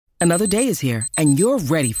Another day is here, and you're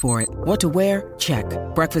ready for it. What to wear? Check.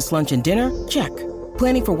 Breakfast, lunch, and dinner? Check.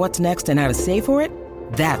 Planning for what's next and how to save for it?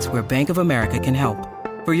 That's where Bank of America can help.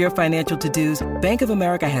 For your financial to-dos, Bank of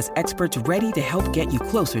America has experts ready to help get you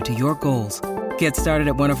closer to your goals. Get started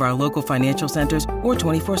at one of our local financial centers or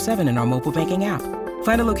 24/7 in our mobile banking app.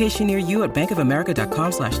 Find a location near you at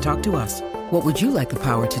bankofamerica.com/talktous. What would you like the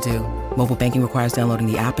power to do? Mobile banking requires downloading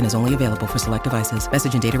the app and is only available for select devices.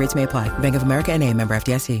 Message and data rates may apply. Bank of America N.A., member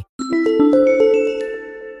FDIC.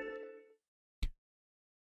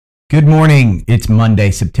 Good morning. It's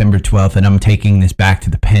Monday, September 12th, and I'm taking this back to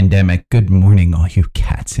the pandemic. Good morning, all you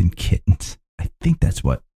cats and kittens. I think that's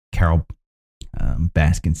what Carol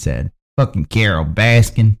Baskin said. Fucking Carol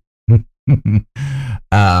Baskin.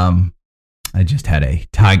 I just had a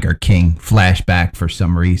Tiger King flashback for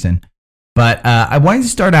some reason. But I wanted to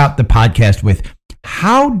start out the podcast with,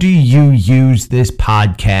 how do you use this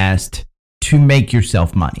podcast to make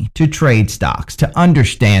yourself money, to trade stocks, to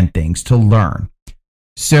understand things, to learn?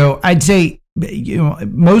 So I'd say,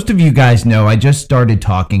 most of you guys know I just started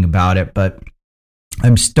talking about it, but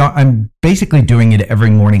I'm basically doing it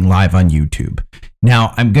every morning live on YouTube.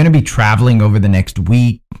 Now, I'm going to be traveling over the next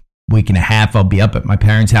week and a half. I'll be up at my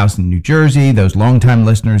parents' house in New Jersey. Those longtime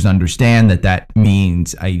listeners understand that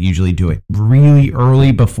means I usually do it really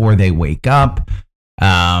early before they wake up.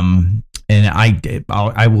 And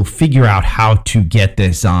I will figure out how to get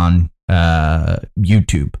this on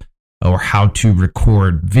YouTube, or how to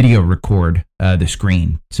video record the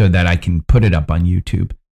screen so that I can put it up on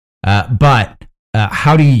YouTube. But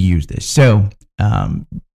how do you use this? So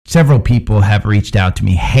several people have reached out to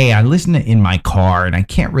me. Hey, I listen to it in my car and I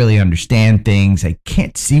can't really understand things. I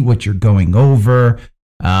can't see what you're going over.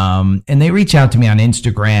 And they reach out to me on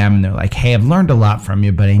Instagram and they're like, hey, I've learned a lot from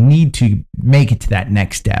you, but I need to make it to that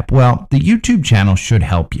next step. Well, the YouTube channel should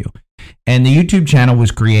help you. And the YouTube channel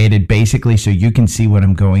was created basically so you can see what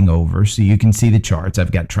I'm going over, so you can see the charts.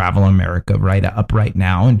 I've got Travel America up right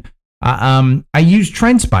now. And I use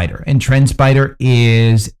TrendSpider, and TrendSpider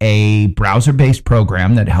is a browser-based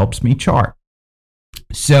program that helps me chart.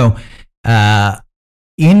 So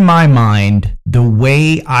in my mind, the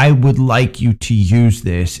way I would like you to use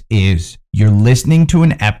this is, you're listening to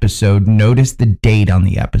an episode, notice the date on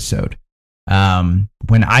the episode.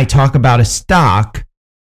 When I talk about a stock,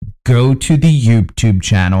 go to the YouTube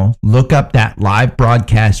channel, look up that live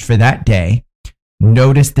broadcast for that day.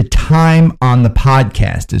 Notice the time on the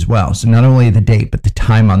podcast as well. So not only the date, but the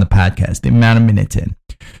time on the podcast, the amount of minutes in.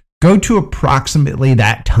 Go to approximately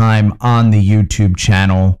that time on the YouTube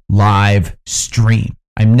channel live stream.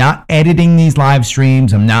 I'm not editing these live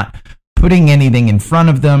streams. I'm not putting anything in front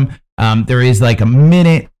of them. There is like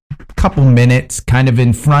couple minutes kind of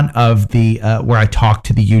in front of the where I talk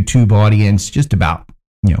to the YouTube audience just about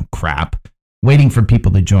crap, waiting for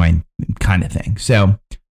people to join kind of thing. So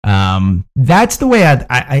that's the way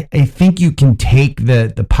I think you can take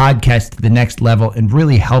the podcast to the next level and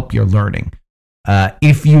really help your learning.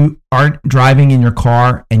 If you aren't driving in your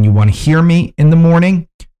car and you want to hear me in the morning,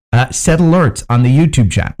 set alerts on the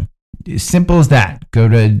YouTube channel. As simple as that. Go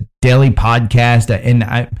to Daily Podcast, and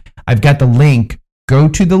I've got the link. Go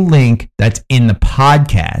to the link that's in the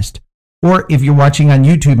podcast. Or if you're watching on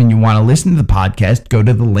YouTube and you want to listen to the podcast, go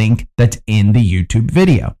to the link that's in the YouTube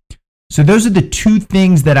video. So those are the two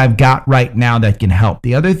things that I've got right now that can help.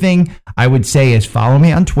 The other thing I would say is follow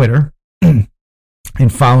me on Twitter and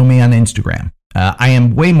follow me on Instagram. I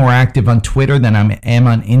am way more active on Twitter than I am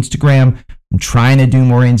on Instagram. I'm trying to do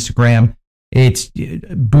more Instagram. It's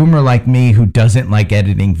a boomer like me who doesn't like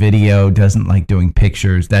editing video, doesn't like doing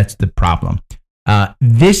pictures. That's the problem.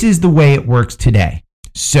 This is the way it works today.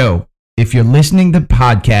 So if you're listening to the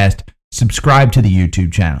podcast, subscribe to the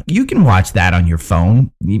YouTube channel. You can watch that on your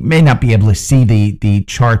phone. You may not be able to see the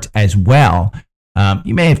charts as well.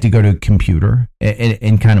 You may have to go to a computer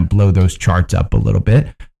and kind of blow those charts up a little bit.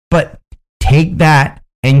 But take that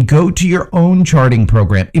and go to your own charting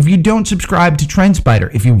program. If you don't subscribe to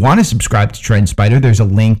TrendSpider, if you want to subscribe to TrendSpider, there's a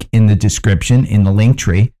link in the description in the link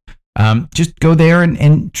tree. Just go there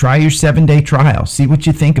and try your 7-day trial. See what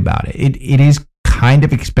you think about it. It is kind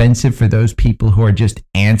of expensive for those people who are just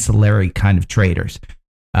ancillary kind of traders.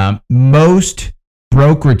 Most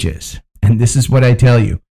brokerages, and this is what I tell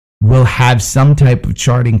you, will have some type of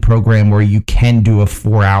charting program where you can do a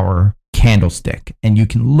 4-hour candlestick and you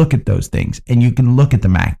can look at those things and you can look at the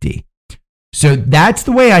MACD. So that's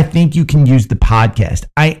the way I think you can use the podcast.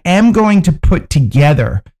 I am going to put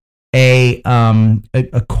together a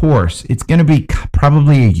course. It's going to be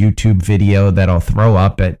probably a YouTube video that I'll throw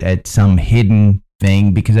up at some hidden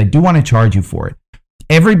thing because I do want to charge you for it.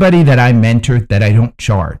 Everybody that I mentor that I don't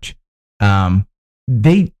charge,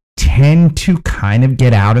 they tend to kind of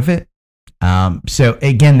get out of it. So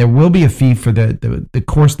again, there will be a fee for the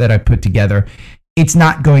course that I put together. It's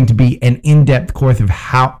not going to be an in-depth course of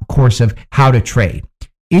how to trade.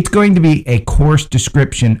 It's going to be a course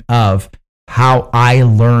description of how I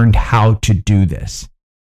learned how to do this.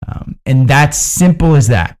 And that's simple as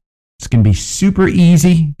that. It's going to be super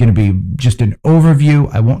easy, going to be just an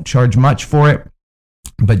overview. I won't charge much for it,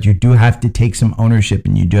 but you do have to take some ownership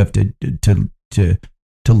and you do have to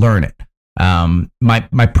learn it.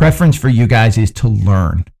 My preference for you guys is to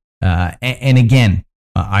learn. And again,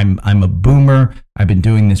 I'm a boomer. I've been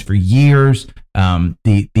doing this for years.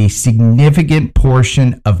 The significant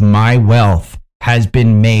portion of my wealth has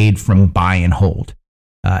been made from buy and hold.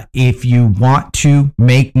 If you want to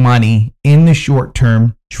make money in the short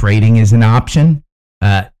term, trading is an option.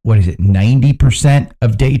 90%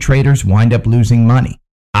 of day traders wind up losing money.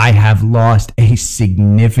 I have lost a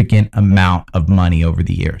significant amount of money over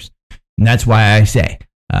the years. And that's why I say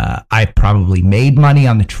I probably made money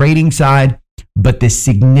on the trading side, but the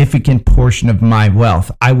significant portion of my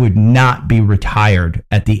wealth, I would not be retired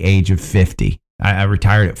at the age of 50. I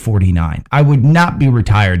retired at 49. I would not be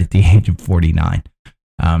retired at the age of 49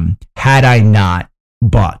 had I not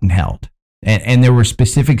bought and held. And there were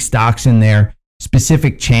specific stocks in there,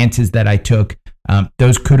 specific chances that I took.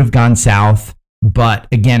 Those could have gone south. But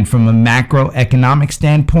again, from a macroeconomic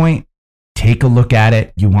standpoint, take a look at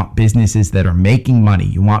it. You want businesses that are making money.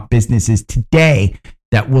 You want businesses today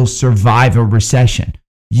that will survive a recession.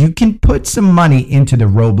 You can put some money into the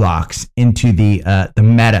Roblox, into the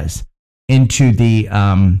Metas, into the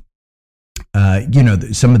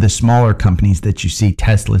some of the smaller companies that you see.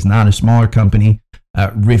 Tesla's not a smaller company.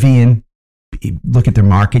 Rivian, look at their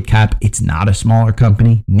market cap. It's not a smaller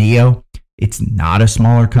company. NIO, it's not a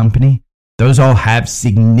smaller company. Those all have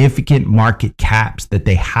significant market caps that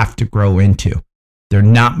they have to grow into. They're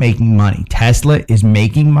not making money. Tesla is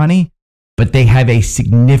making money, but they have a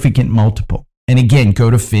significant multiple. And again, go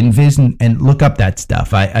to FinViz and look up that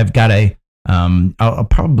stuff. I've got I'll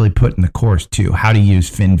probably put in the course too, how to use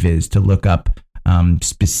FinViz to look up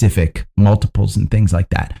specific multiples and things like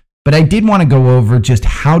that. But I did want to go over just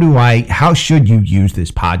how should you use this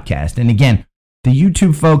podcast? And again, the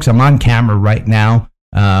YouTube folks, I'm on camera right now.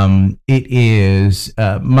 It is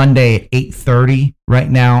Monday at 8:30 right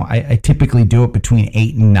now. I typically do it between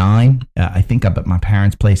 8 and 9. I think up at my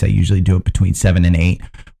parents' place, I usually do it between 7 and 8.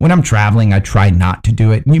 When I'm traveling, I try not to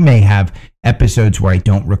do it. You may have episodes where I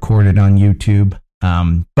don't record it on YouTube.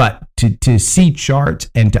 But to see charts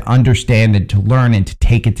and to understand and to learn and to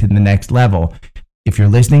take it to the next level, if you're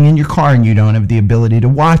listening in your car and you don't have the ability to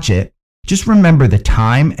watch it, just remember the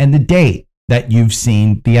time and the date that you've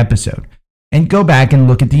seen the episode. And go back and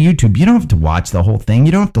look at the YouTube. You don't have to watch the whole thing.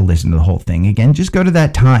 You don't have to listen to the whole thing again. Just go to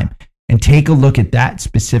that time and take a look at that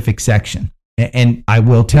specific section. And I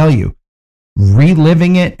will tell you,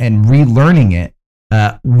 reliving it and relearning it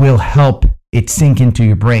will help it sink into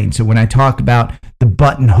your brain. So when I talk about the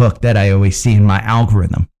button hook that I always see in my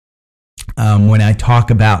algorithm, when I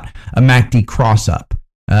talk about a MACD cross up,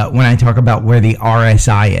 when I talk about where the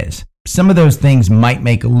RSI is, some of those things might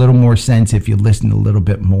make a little more sense if you listen a little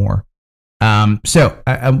bit more. So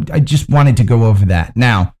I just wanted to go over that.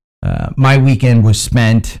 Now, my weekend was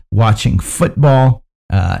spent watching football,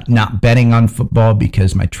 not betting on football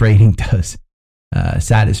because my trading does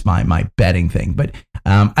satisfy my betting thing. But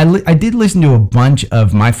I did listen to a bunch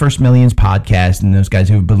of My First Millions podcast, and those guys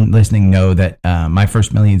who have been listening know that My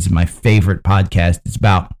First Millions is my favorite podcast. It's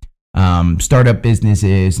about startup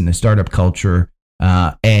businesses and the startup culture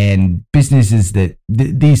and businesses that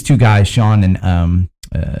these two guys, Sean and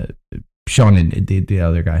the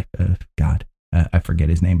other guy, I forget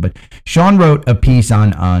his name, but Sean wrote a piece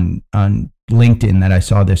on LinkedIn that I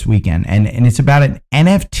saw this weekend, and it's about an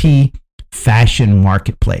NFT fashion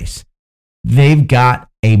marketplace. They've got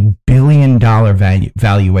 $1 billion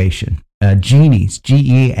valuation. Genies,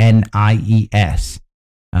 GENIES.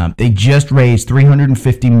 They just raised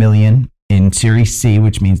 $350 million in Series C,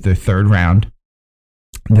 which means their third round.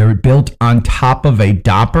 They're built on top of a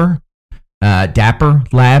Dapper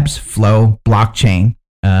Labs Flow blockchain.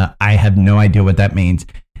 I have no idea what that means.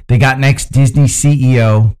 They got next Disney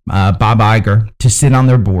CEO Bob Iger to sit on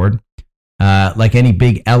their board. Like any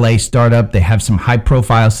big LA startup, they have some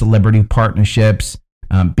high-profile celebrity partnerships,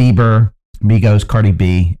 Bieber, Migos, Cardi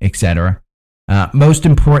B, etc. Most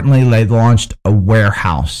importantly, they launched a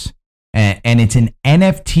warehouse, and it's an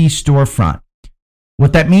NFT storefront.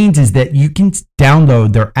 What that means is that you can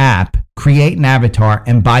download their app, create an avatar,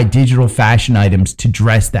 and buy digital fashion items to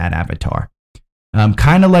dress that avatar.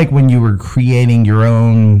 Kind of like when you were creating your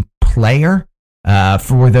own player,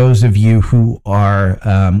 For those of you who are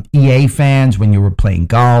EA fans, when you were playing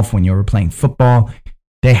golf, when you were playing football,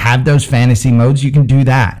 they have those fantasy modes. You can do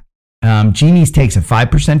that. Genies takes a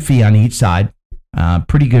 5% fee on each side.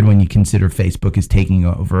 Pretty good when you consider Facebook is taking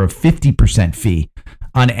over a 50% fee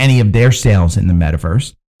on any of their sales in the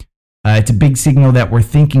metaverse. It's a big signal that we're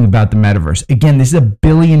thinking about the metaverse. Again, this is a $1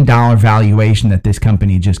 billion valuation that this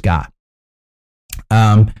company just got.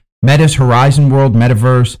 Meta's Horizon World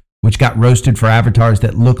Metaverse, which got roasted for avatars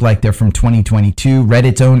that look like they're from 2022.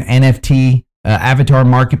 Reddit's own NFT avatar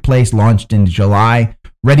marketplace launched in July.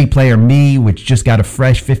 Ready Player Me, which just got a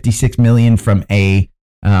fresh $56 million from a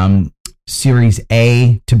Series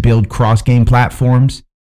A to build cross-game platforms.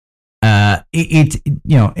 It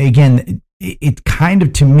kind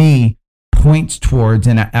of, to me, points towards,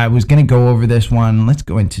 and I was going to go over this one. Let's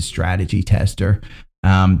go into Strategy Tester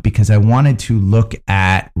because I wanted to look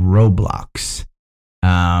at Roblox,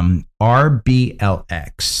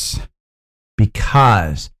 RBLX,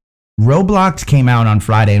 because Roblox came out on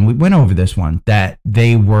Friday, and we went over this one, that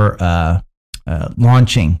they were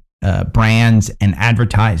launching brands and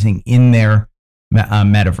advertising in their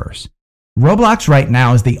metaverse. Roblox right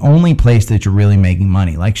now is the only place that you're really making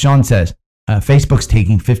money. Like Sean says, Facebook's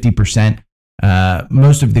taking 50%.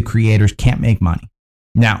 Most of the creators can't make money.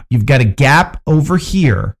 Now, you've got a gap over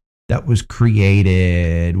here that was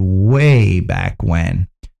created way back when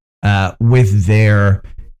with their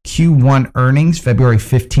Q1 earnings, February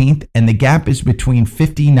 15th, and the gap is between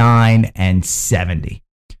 59 and 70.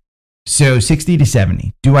 So 60 to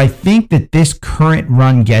 70. Do I think that this current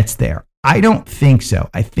run gets there? I don't think so.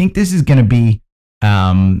 I think this is going to be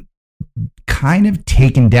kind of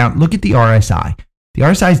taken down. Look at the RSI. The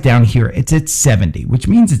RSI is down here. It's at 70, which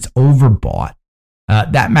means it's overbought.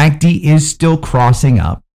 That MACD is still crossing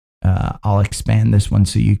up. I'll expand this one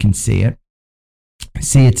so you can see it.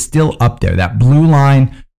 See, it's still up there. That blue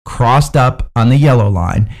line crossed up on the yellow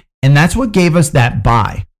line. And that's what gave us that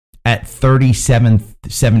buy at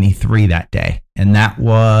 37.73 that day. And that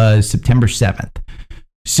was September 7th.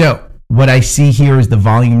 So what I see here is the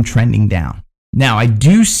volume trending down. Now, I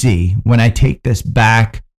do see when I take this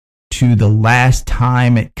back to the last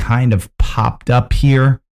time it kind of popped up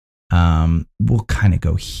here, we'll kind of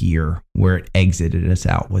go here where it exited us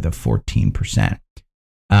out with a 14%.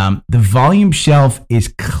 The volume shelf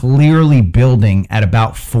is clearly building at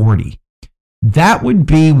about 40. That would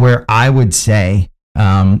be where I would say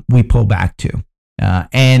we pull back to.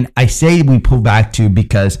 And I say we pull back to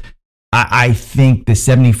because I think the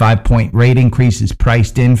 75-point rate increase is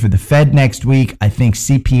priced in for the Fed next week. I think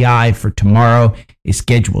CPI for tomorrow is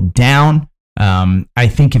scheduled down. I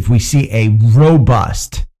think if we see a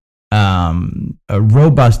robust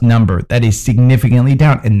number that is significantly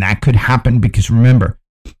down, and that could happen because remember,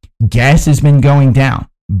 gas has been going down.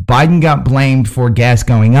 Biden got blamed for gas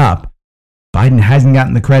going up. Biden hasn't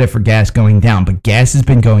gotten the credit for gas going down, but gas has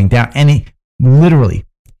been going down. And he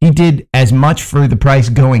did as much for the price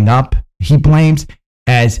going up, he blames,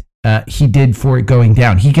 as he did for it going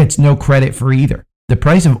down. He gets no credit for either. The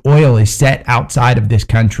price of oil is set outside of this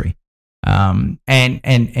country. And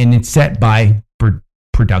it's set by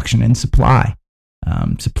production and supply,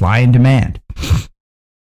 supply and demand.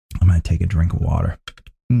 I'm going to take a drink of water.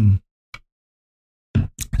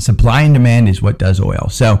 Supply and demand is what does oil.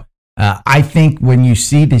 So I think when you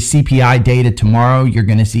see the CPI data tomorrow, you're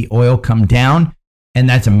going to see oil come down, and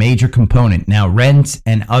that's a major component. Now, rents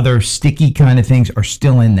and other sticky kind of things are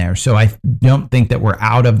still in there. So I don't think that we're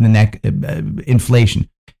out of the inflation.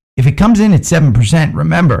 If it comes in at 7%,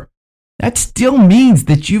 remember, that still means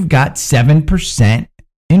that you've got 7%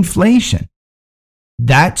 inflation.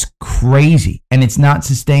 That's crazy, and it's not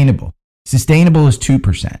sustainable. Sustainable is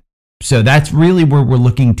 2%. So that's really where we're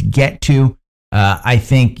looking to get to. I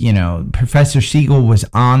think, Professor Siegel was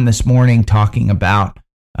on this morning talking about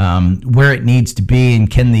where it needs to be, and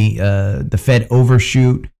can the Fed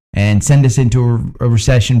overshoot and send us into a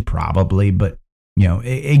recession? Probably, but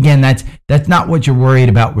again, that's not what you're worried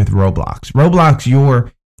about with Roblox. Roblox,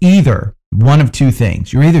 you're either one of two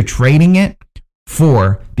things. You're either trading it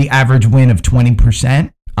for the average win of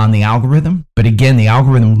 20% on the algorithm, but again, the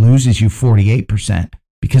algorithm loses you 48%.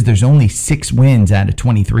 Because there's only 6 wins out of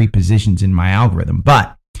 23 positions in my algorithm.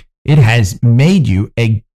 But it has made you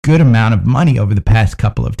a good amount of money over the past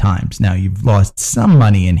couple of times. Now, you've lost some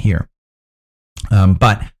money in here.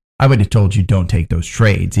 But I would have told you don't take those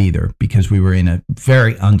trades either, because we were in a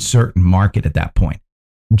very uncertain market at that point.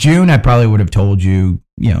 June, I probably would have told you,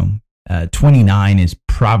 29 is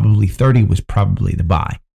probably, 30 was probably the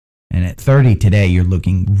buy. And at 30 today, you're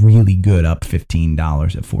looking really good, up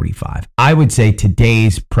 $15 at 45. I would say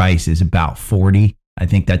today's price is about 40. I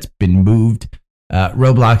think that's been moved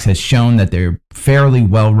Roblox has shown that they're fairly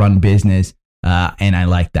well-run business, and I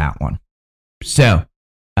like that one. So,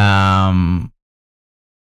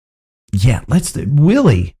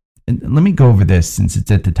 Willie, let me go over this since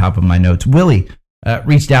it's at the top of my notes. Willie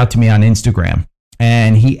reached out to me on Instagram,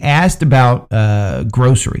 and he asked about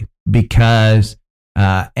grocery because,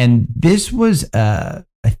 and this was, I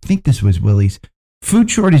think this was Willie's.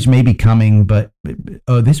 Food shortage may be coming, but,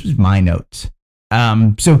 this was my notes.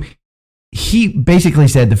 So he basically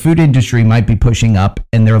said the food industry might be pushing up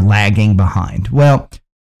and they're lagging behind. Well,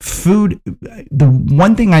 food, the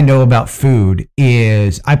one thing I know about food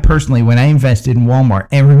is I personally, when I invested in Walmart,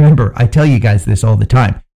 and remember, I tell you guys this all the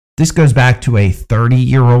time, this goes back to a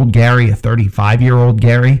 30-year-old Gary, a 35-year-old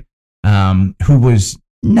Gary, who was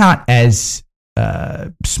not as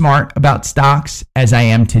smart about stocks as I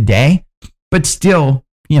am today. But still,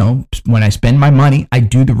 you know, when I spend my money, I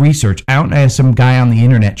do the research. I don't ask some guy on the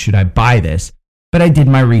internet, should I buy this? But I did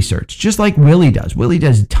my research, just like Willie does. Willie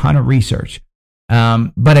does a ton of research.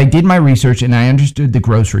 But I did my research and I understood the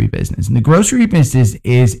grocery business. And the grocery business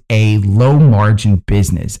is a low margin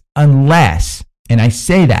business unless, and I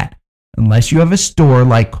say that, unless you have a store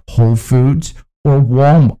like Whole Foods or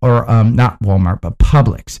Walmart, or not Walmart, but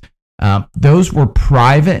Publix. Those were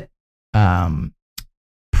private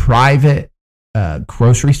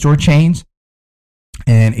grocery store chains.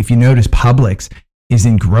 And if you notice, Publix is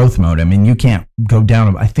in growth mode. I mean, you can't go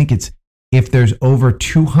down. I think it's if there's over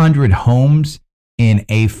 200 homes in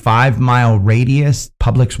a 5-mile radius,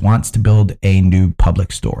 Publix wants to build a new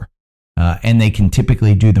Publix store. And they can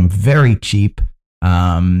typically do them very cheap.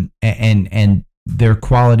 And they're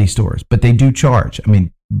quality stores, but they do charge. I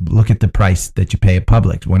mean, look at the price that you pay at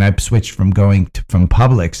Publix. When I switched from from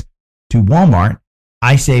Publix to Walmart,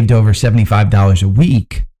 I saved over $75 a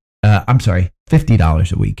week.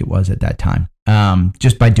 $50 a week it was at that time,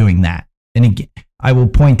 just by doing that. And again, I will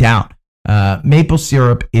point out, maple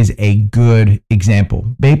syrup is a good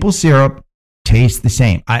example. Maple syrup tastes the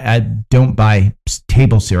same. I don't buy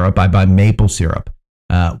table syrup. I buy maple syrup,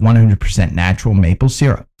 100% natural maple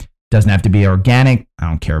syrup. Doesn't have to be organic. I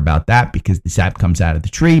don't care about that because the sap comes out of the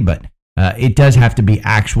tree, but it does have to be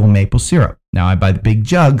actual maple syrup. Now, I buy the big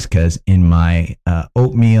jugs because in my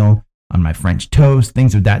oatmeal, on my French toast,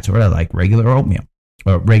 things of that sort, I like regular oatmeal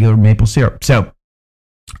or regular maple syrup. So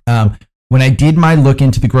when I did my look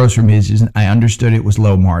into the grocery business, I understood it was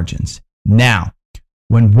low margins. Now,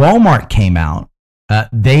 when Walmart came out,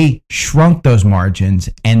 they shrunk those margins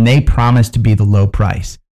and they promised to be the low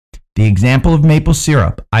price. The example of maple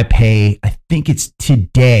syrup, I think it's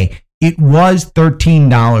today, it was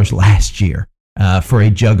 $13 last year for a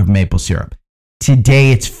jug of maple syrup.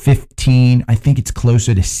 Today it's $15. I think it's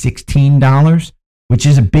closer to $16, which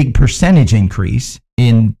is a big percentage increase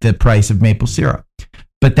in the price of maple syrup.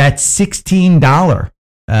 But that $16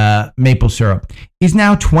 maple syrup is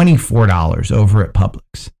now $24 over at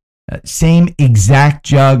Publix. Same exact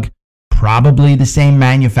jug, probably the same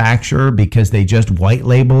manufacturer because they just white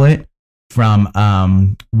label it from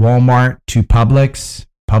Walmart to Publix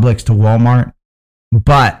to Walmart.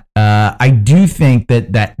 But I do think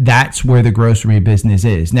that's where the grocery business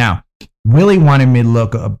is. Now, Willie wanted me to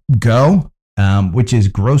look up Go, which is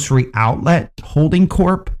Grocery Outlet Holding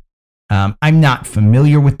Corp. I'm not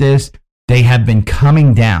familiar with this. They have been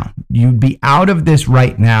coming down. You'd be out of this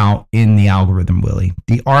right now in the algorithm, Willie.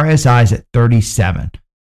 The RSI is at 37.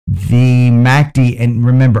 The MACD, and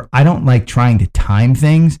remember, I don't like trying to time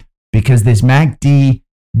things because this MACD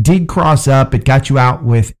did cross up. It got you out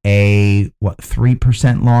with a,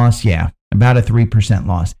 3% loss? Yeah, about a 3%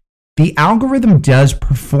 loss. The algorithm does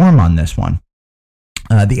perform on this one.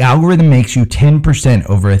 The algorithm makes you 10%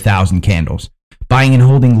 over 1,000 candles. Buying and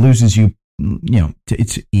holding loses you,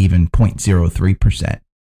 it's even 0.03%.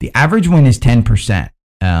 The average win is 10%.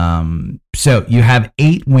 So you have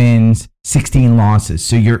 8 wins, 16 losses.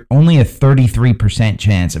 So you're only a 33%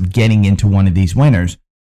 chance of getting into one of these winners.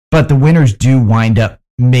 But the winners do wind up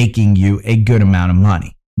making you a good amount of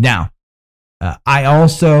money. Now, I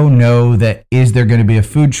also know that is there going to be a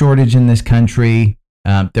food shortage in this country?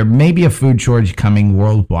 There may be a food shortage coming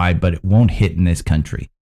worldwide, but it won't hit in this country.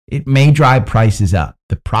 It may drive prices up.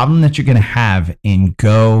 The problem that you're going to have in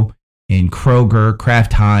Go, in Kroger,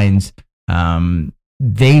 Kraft Heinz,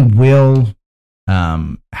 they will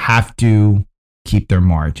have to keep their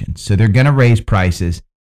margins. So they're going to raise prices.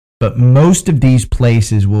 But most of these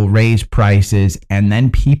places will raise prices and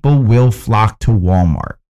then people will flock to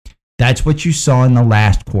Walmart. That's what you saw in the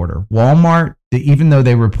last quarter. Walmart, even though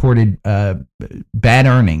they reported bad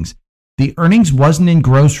earnings, the earnings wasn't in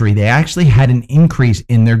grocery. They actually had an increase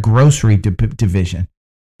in their grocery division.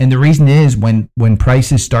 And the reason is when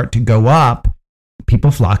prices start to go up, people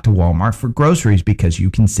flock to Walmart for groceries because you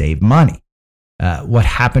can save money. What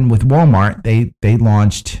happened with Walmart, they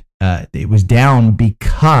launched, it was down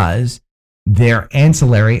because their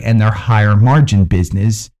ancillary and their higher margin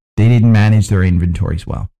business, they didn't manage their inventories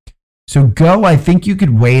well. So Go, I think you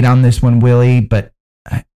could wait on this one, Willie, but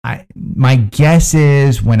my guess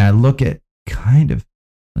is when I look at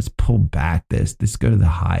let's pull back let's go to the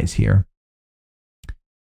highs here.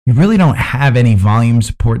 You really don't have any volume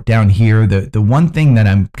support down here. The one thing that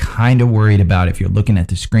I'm kind of worried about if you're looking at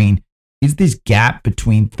the screen is this gap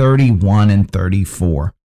between 31 and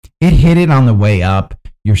 34. It hit it on the way up.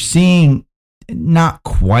 You're seeing not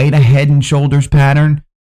quite a head and shoulders pattern,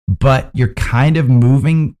 but you're kind of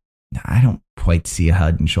moving. I don't quite see a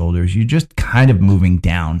head and shoulders. You're just kind of moving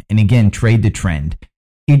down. And again, trade the trend.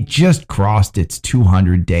 It just crossed its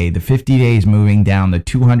 200-day. The 50-day is moving down. The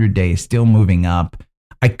 200-day is still moving up.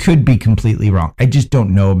 I could be completely wrong. I just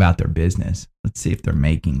don't know about their business. Let's see if they're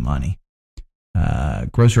making money.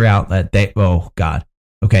 Grocery outlet, oh God.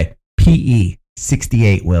 Okay, PE,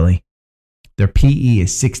 68, Willie. Their PE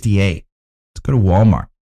is 68. Let's go to Walmart.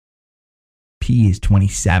 PE is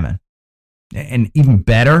 27. And even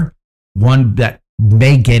better, one that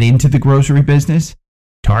may get into the grocery business,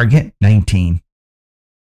 Target, 19.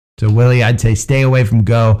 So Willie, I'd say stay away from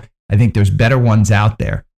Go. I think there's better ones out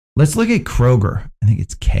there. Let's look at Kroger. I think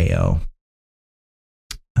it's KO.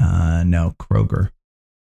 No, Kroger.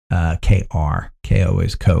 KR. KO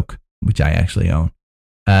is Coke, which I actually own.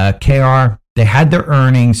 KR, they had their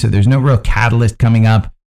earnings, so there's no real catalyst coming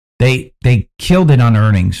up. They killed it on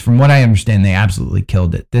earnings. From what I understand, they absolutely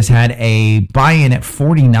killed it. This had a buy-in at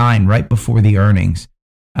 49 right before the earnings.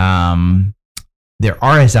 Their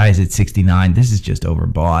RSI is at 69. This is just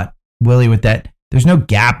overbought. Willie, with that, there's no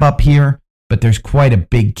gap up here, but there's quite a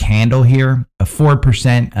big candle here. A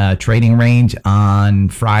 4% trading range on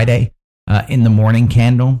Friday in the morning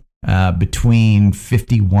candle between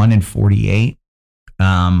 51 and 48.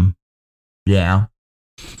 Yeah.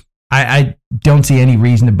 I don't see any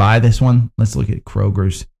reason to buy this one. Let's look at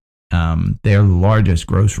Kroger's. Their largest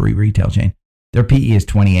grocery retail chain. Their PE is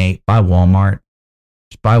 28. Buy Walmart.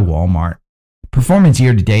 Just buy Walmart. Performance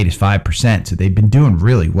year to date is 5%, so they've been doing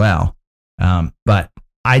really well. But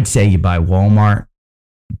I'd say you buy Walmart.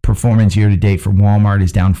 Performance year to date for Walmart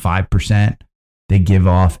is down 5%. They give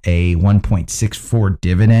off a 1.64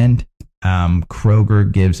 dividend. Kroger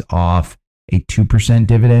gives off a 2%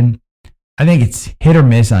 dividend. I think it's hit or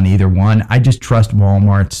miss on either one. I just trust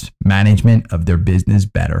Walmart's management of their business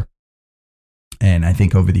better. And I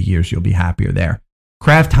think over the years, you'll be happier there.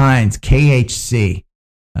 Kraft Heinz, KHC.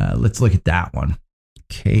 Let's look at that one.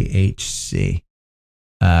 KHC.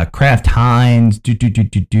 Kraft Heinz.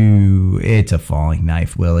 It's a falling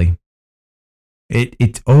knife, Willie.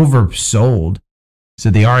 It's oversold. So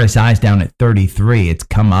the RSI is down at 33. It's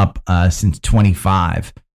come up since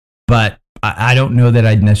 25. But I don't know that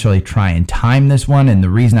I'd necessarily try and time this one. And the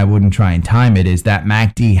reason I wouldn't try and time it is that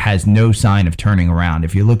MACD has no sign of turning around.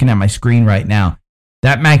 If you're looking at my screen right now,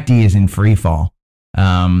 that MACD is in free fall.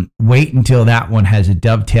 Wait until that one has a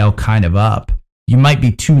dovetail kind of up. You might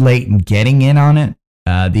be too late in getting in on it.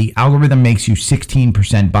 The algorithm makes you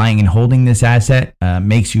 16% buying and holding this asset,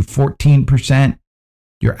 makes you 14%.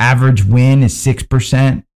 Your average win is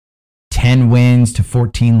 6%, 10 wins to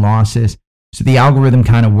 14 losses. So the algorithm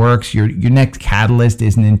kind of works. Your next catalyst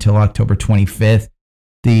isn't until October 25th.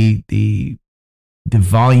 The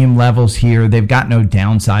volume levels here, they've got no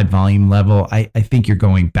downside volume level. I think you're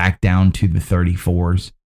going back down to the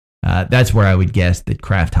 34s. That's where I would guess that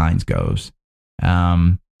Kraft Heinz goes.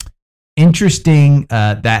 Interesting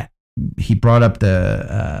that he brought up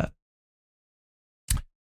the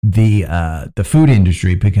food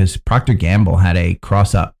industry because Procter & Gamble had a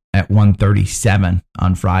cross up at 137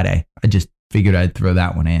 on Friday. I just figured I'd throw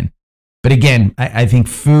that one in. But again, I think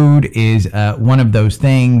food is one of those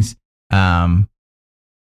things that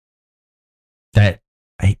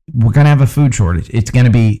we're going to have a food shortage. It's going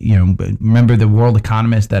to be, remember the world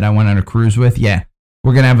economist that I went on a cruise with? Yeah,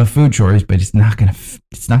 we're going to have a food shortage, but it's not going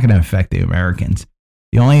to affect the Americans.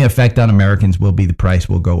 The only effect on Americans will be the price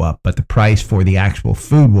will go up, but the price for the actual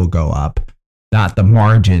food will go up, not the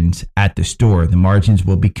margins at the store. The margins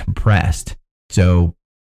will be compressed. So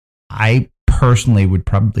I personally would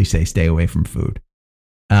probably say stay away from food.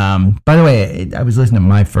 By the way, I was listening to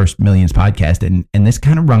My First Millions podcast, and this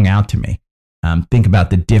kind of rung out to me. Think about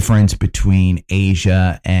the difference between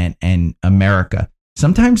Asia and America.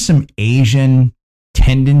 Sometimes some Asian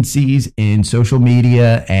tendencies in social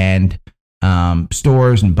media and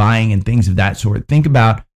stores and buying and things of that sort. Think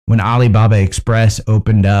about when Alibaba Express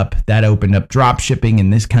opened up, that opened up drop shipping in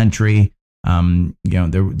this country.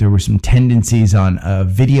 There were some tendencies on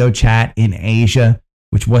video chat in Asia,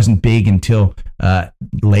 which wasn't big until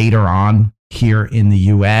later on here in the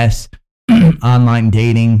U.S. Online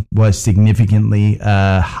dating was significantly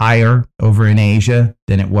higher over in Asia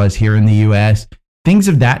than it was here in the U.S. Things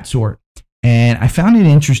of that sort. And I found it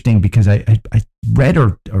interesting because I read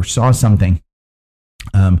or saw something.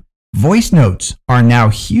 Voice notes are now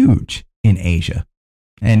huge in Asia.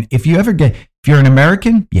 And if you're an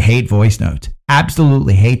American, you hate voice notes.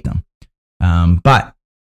 Absolutely hate them. But,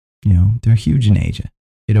 they're huge in Asia.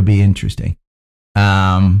 It'll be interesting.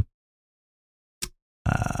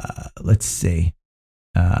 Let's see.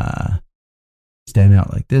 Stand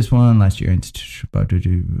out like this one. Last year,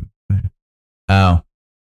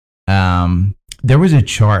 there was a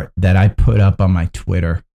chart that I put up on my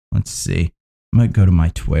Twitter. Let's see. I'm going to go to my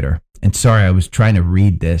Twitter. And sorry, I was trying to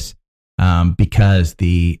read this because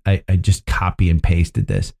I just copy and pasted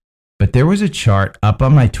this. But there was a chart up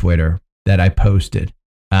on my Twitter that I posted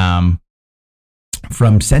from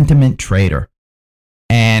Sentiment Trader.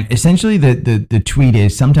 And essentially the tweet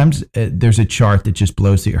is sometimes there's a chart that just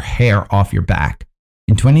blows your hair off your back.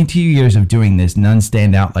 In 22 years of doing this, none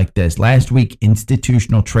stand out like this. Last week,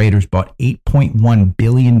 institutional traders bought $8.1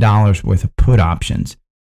 billion worth of put options.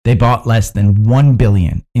 They bought less than $1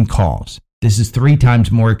 billion in calls. This is 3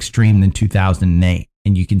 times more extreme than 2008.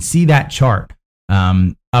 And you can see that chart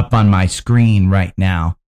up on my screen right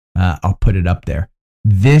now. I'll put it up there.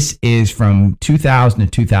 This is from 2000 to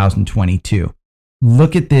 2022.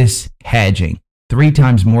 Look at this hedging, 3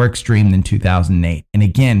 times more extreme than 2008. And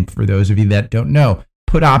again, for those of you that don't know,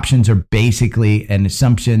 put options are basically an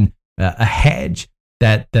assumption, a hedge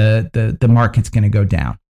that the market's going to go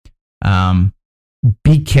down.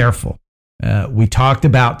 Be careful. We talked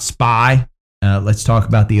about SPY. Let's talk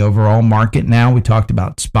about the overall market now. We talked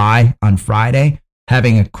about SPY on Friday,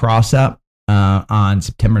 having a cross up on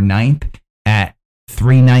September 9th at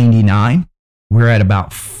 399. We're at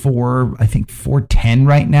about 410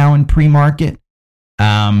 right now in pre-market.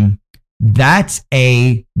 That's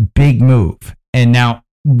a big move. And now,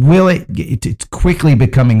 it's quickly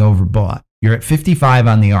becoming overbought. You're at 55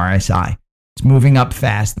 on the RSI. It's moving up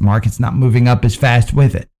fast. The market's not moving up as fast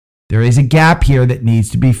with it. There is a gap here that needs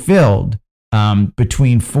to be filled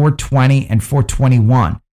between 420 and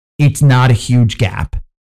 421. It's not a huge gap.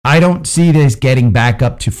 I don't see this getting back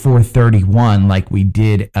up to 431 like we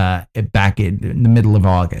did back in the middle of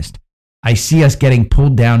August. I see us getting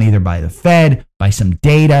pulled down either by the Fed, by some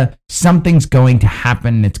data. Something's going to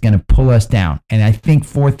happen and it's going to pull us down. And I think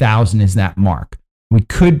 4,000 is that mark. We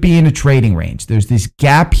could be in a trading range. There's this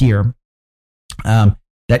gap here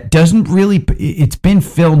that doesn't really, it's been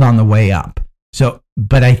filled on the way up. So,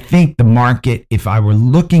 but I think the market, if I were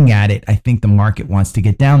looking at it, I think the market wants to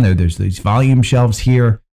get down there. There's these volume shelves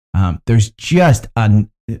here. There's just,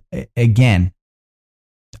 again,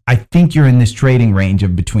 I think you're in this trading range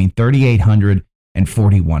of between 3,800 and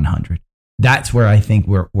 4,100. That's where I think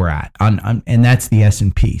we're at. And that's the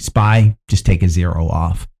S&P. SPY, just take a 0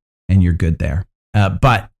 off and you're good there.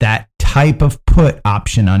 But that type of put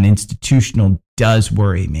option on institutional does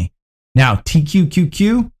worry me. Now,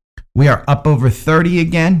 TQQQ, we are up over 30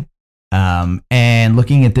 again. And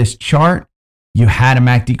looking at this chart, you had a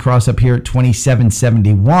MACD cross up here at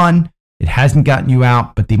 2771. It hasn't gotten you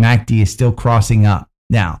out, but the MACD is still crossing up.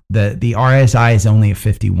 Now, the RSI is only at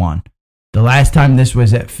 51. The last time this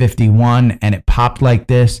was at 51 and it popped like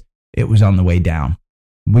this, it was on the way down.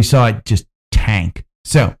 We saw it just tank.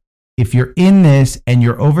 So if you're in this and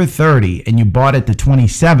you're over 30 and you bought at the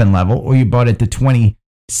 27 level or you bought at the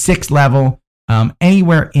 26 level,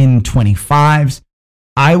 anywhere in 25s,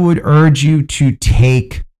 I would urge you to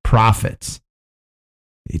take profits.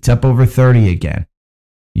 It's up over 30 again.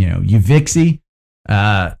 UVIXI,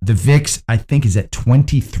 the VIX, I think, is at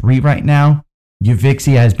 23 right now.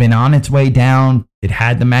 UVIXI has been on its way down. It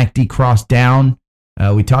had the MACD cross down.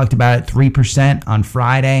 We talked about it, 3% on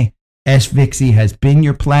Friday. SVIXI has been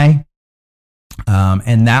your play.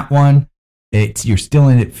 And that one, you're still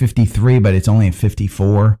in at 53, but it's only at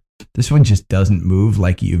 54. This one just doesn't move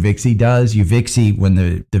like UVIXI does. UVIXI, when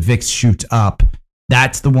the VIX shoots up,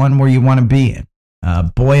 that's the one where you want to be in.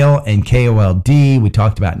 BOIL and KOLD, we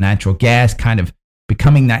talked about natural gas kind of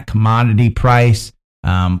becoming that commodity price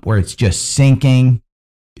where it's just sinking.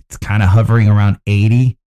 It's kind of hovering around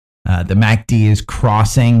 80. The MACD is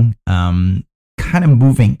crossing, kind of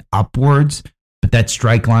moving upwards, but that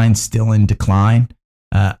strike line's still in decline.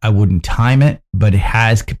 I wouldn't time it, but it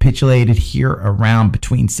has capitulated here around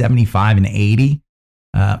between 75 and 80.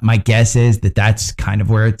 My guess is that that's kind of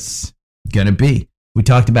where it's going to be. We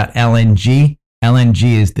talked about LNG.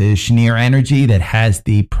 LNG is the Cheniere Energy that has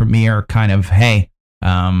the premier kind of, hey,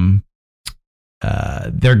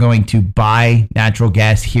 they're going to buy natural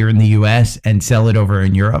gas here in the U.S. and sell it over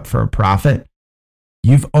in Europe for a profit.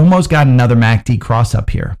 You've almost got another MACD cross up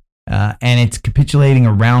here, and it's capitulating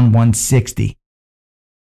around 160.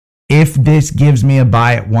 If this gives me a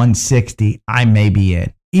buy at 160, I may be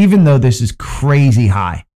in, even though this is crazy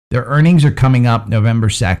high. Their earnings are coming up November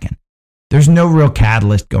 2nd. There's no real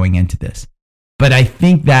catalyst going into this. But I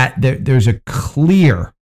think that there's a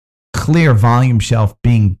clear volume shelf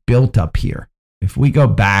being built up here. If we go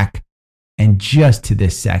back and just to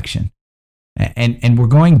this section, and we're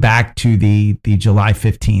going back to the July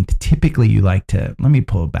 15th, typically you like to, let me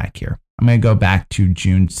pull it back here. I'm going to go back to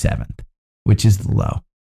June 7th, which is the low.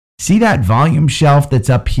 See that volume shelf that's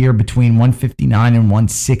up here between 159 and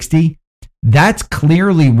 160? That's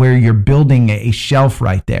clearly where you're building a shelf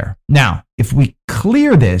right there. Now, if we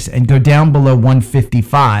clear this and go down below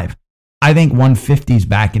 155, I think 150 is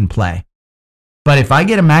back in play. But if I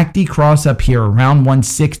get a MACD cross up here around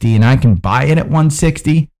 160 and I can buy it at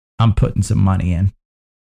 160, I'm putting some money in.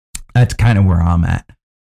 That's kind of where I'm at.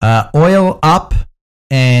 Oil up,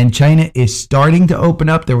 and China is starting to open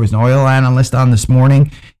up. There was an oil analyst on this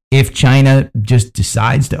morning. If China just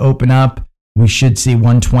decides to open up, we should see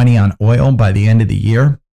 120 on oil by the end of the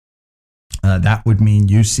year. That would mean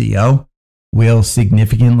UCO will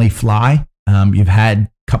significantly fly. You've had a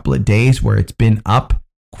couple of days where it's been up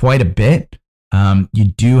quite a bit. You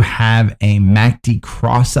do have a MACD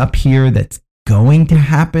cross up here that's going to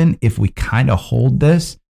happen if we kind of hold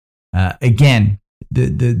this. Again,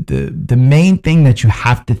 the main thing that you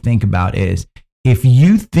have to think about is if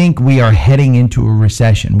you think we are heading into a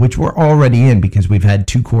recession, which we're already in because we've had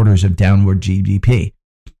 2 quarters of downward GDP,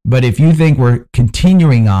 but if you think we're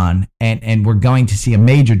continuing on and we're going to see a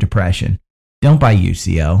major depression, don't buy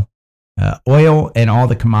UCO. Oil and all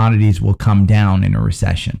the commodities will come down in a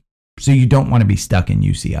recession. So you don't want to be stuck in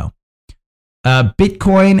UCO.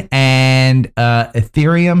 Bitcoin and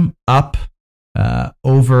Ethereum up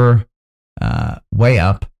over way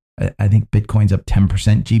up. I think Bitcoin's up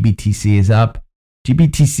 10%. GBTC is up.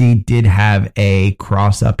 GBTC did have a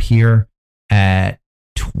cross up here at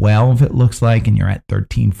 12, it looks like, and you're at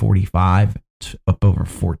 1345. It's up over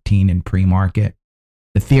 14 in pre-market.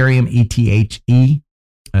 Ethereum ETHE,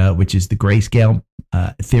 which is the Grayscale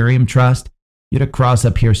Ethereum Trust, you had a cross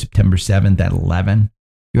up here September 7th at 11.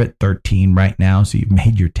 You're at 13 right now, so you've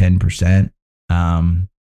made your 10%. And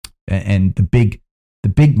the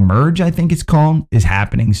big merge, I think it's called, is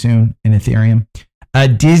happening soon in Ethereum.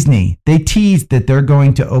 Disney, they teased that they're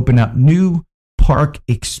going to open up new park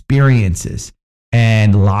experiences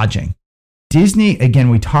and lodging. Disney, again,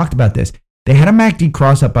 we talked about this. They had a MACD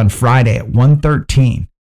cross up on Friday at 113.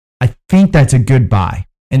 I think that's a good buy.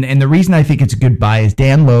 And the reason I think it's a good buy is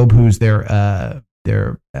Dan Loeb, who's their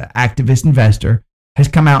activist investor, has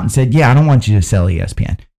come out and said, yeah, I don't want you to sell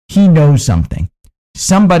ESPN. He knows something.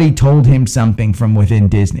 Somebody told him something from within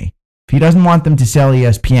Disney. If he doesn't want them to sell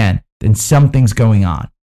ESPN, then something's going on.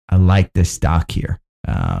 I like this stock here.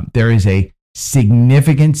 There is a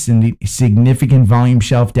significant volume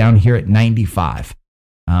shelf down here at 95.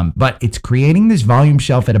 But it's creating this volume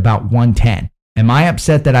shelf at about 110. Am I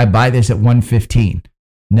upset that I buy this at 115?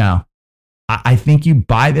 No. I think you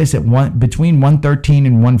buy this at between 113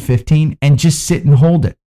 and 115 and just sit and hold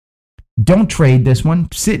it. Don't trade this one.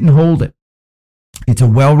 Sit and hold it. It's a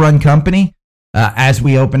well-run company. As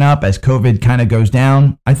we open up, as COVID kind of goes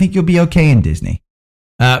down, I think you'll be okay in Disney.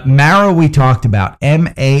 Mara, we talked about.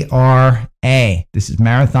 M-A-R-A. This is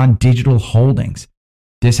Marathon Digital Holdings.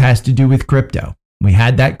 This has to do with crypto. We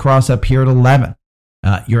had that cross up here at 11.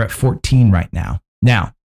 You're at 14 right now.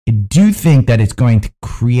 Now, I do think that it's going to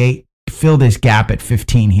fill this gap at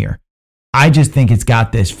 15 here. I just think it's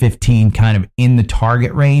got this 15 kind of in the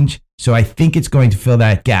target range. So I think it's going to fill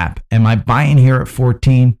that gap. Am I buying here at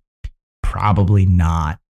 14? Probably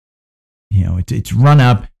not. You know, it's run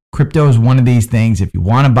up. Crypto is one of these things. If you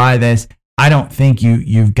want to buy this, I don't think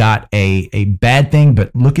you've got a bad thing,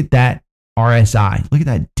 but look at that RSI. Look at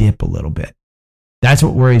that dip a little bit. That's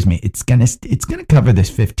what worries me. It's gonna cover this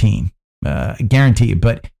 15. I guarantee you.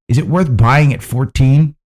 But is it worth buying at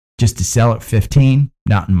 14 just to sell at 15?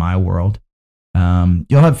 Not in my world.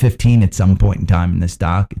 You'll have 15 at some point in time in this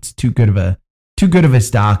stock. It's too good of a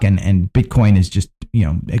stock, and Bitcoin is just,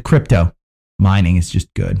 crypto mining is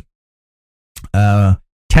just good.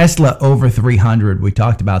 Tesla over 300. We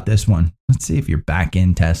talked about this one. Let's see if you're back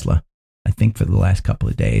in Tesla. I think for the last couple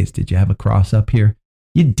of days, did you have a cross up here?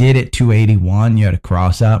 You did at 281. You had a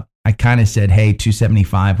cross up. I kind of said, hey,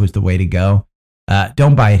 275 was the way to go.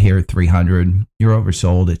 Don't buy it here at 300. You're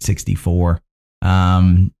oversold at 64.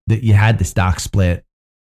 That you had the stock split.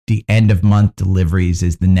 The end of month deliveries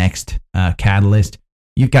is the next catalyst.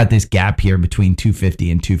 You've got this gap here between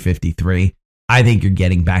 250 and 253. I think you're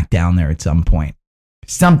getting back down there at some point.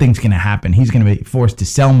 Something's going to happen. He's going to be forced to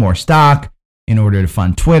sell more stock in order to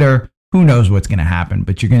fund Twitter. Who knows what's going to happen,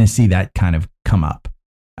 but you're going to see that kind of come up.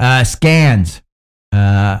 Scans,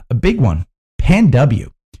 a big one.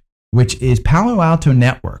 PanW, which is Palo Alto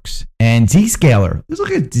Networks, and Zscaler. Let's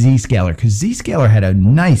look at Zscaler, because Zscaler had a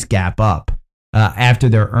nice gap up after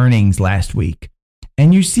their earnings last week.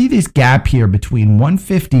 And you see this gap here between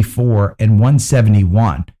 154 and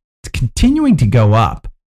 171. It's continuing to go up,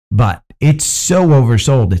 but it's so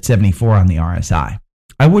oversold at 74 on the RSI.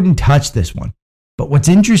 I wouldn't touch this one. But what's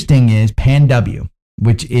interesting is PanW,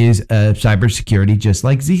 which is a cybersecurity just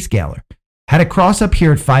like Zscaler, had a cross up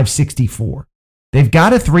here at 564. They've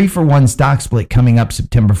got a 3-for-1 stock split coming up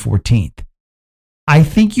September 14th. I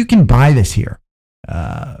think you can buy this here,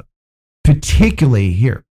 particularly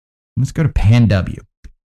here. Let's go to PanW.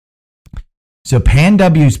 So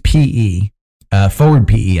PanW's PE, forward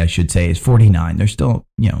PE, I should say, is 49. They're still,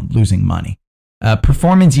 losing money.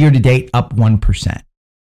 Performance year to date up 1%.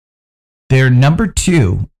 Their number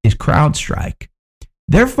 2 is CrowdStrike.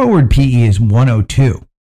 Their forward PE is 102.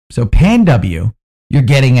 So PanW, you're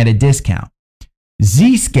getting at a discount.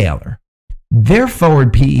 Zscaler, their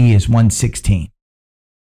forward PE is 116.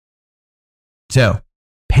 So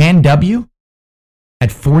PanW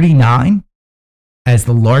at 49 as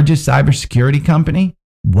the largest cybersecurity company,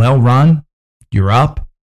 well run, you're up,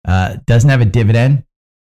 doesn't have a dividend,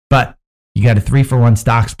 but you got a 3-for-1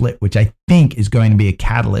 stock split, which I think is going to be a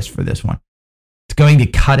catalyst for this one. It's going to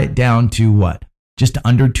cut it down to what? Just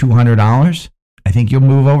under $200. I think you'll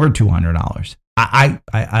move over $200.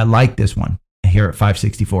 I like this one here at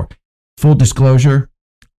 564. Full disclosure,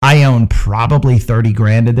 I own probably 30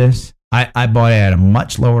 grand of this. I bought it at a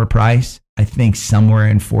much lower price. I think somewhere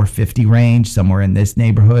in 450 range, somewhere in this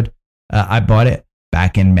neighborhood. I bought it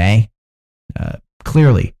back in May.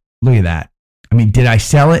 Clearly, look at that. I mean, did I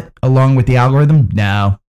sell it along with the algorithm?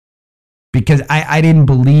 No, because I didn't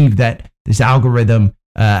believe that this algorithm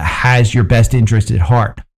has your best interest at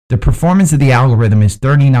heart. The performance of the algorithm is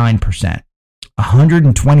 39%.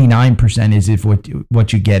 129% is if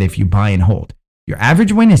what you get if you buy and hold. Your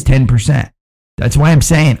average win is 10%. That's why I'm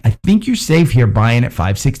saying I think you're safe here buying at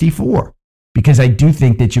 564, because I do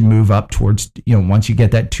think that you move up towards, once you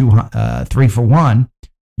get that 3-for-1,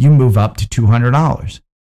 you move up to $200.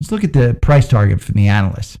 Let's look at the price target from the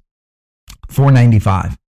analysts.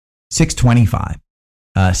 495, 625,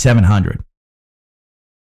 700,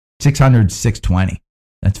 600, 620.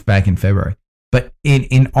 That's back in February. But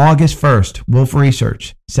in August 1st, Wolf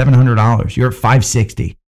Research, $700. You're at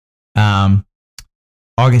 560.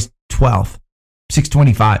 August 12th,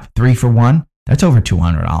 625, 3-for-1. That's over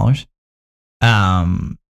 $200.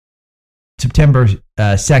 September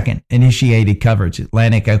 2nd, initiated coverage,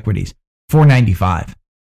 Atlantic Equities, 495.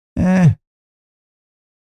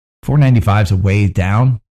 495 is a ways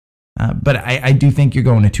down, but I do think you're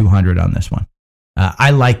going to 200 on this one.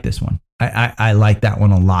 I like this one. I like that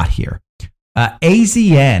one a lot here.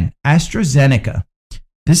 AZN, AstraZeneca.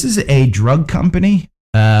 This is a drug company.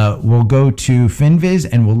 We'll go to FinViz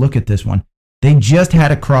and we'll look at this one. They just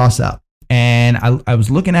had a cross up, and I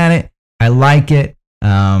was looking at it. I like it.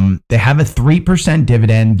 They have a 3%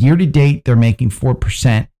 dividend. Year to date, they're making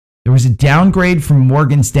 4%. There was a downgrade from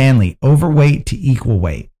Morgan Stanley, overweight to equal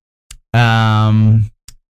weight. There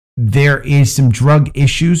is some drug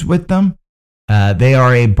issues with them. They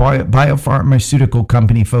are a biopharmaceutical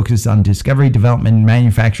company focused on discovery, development,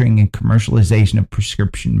 manufacturing, and commercialization of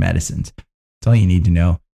prescription medicines. That's all you need to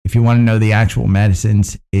know. If you want to know the actual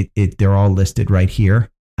medicines, they're all listed right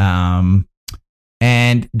here. And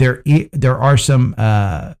there are some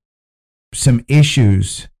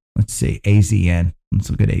issues. Let's see, AZN. Let's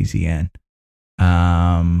look at AZN.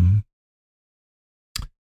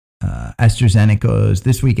 AstraZeneca's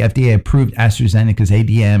this week, FDA approved AstraZeneca's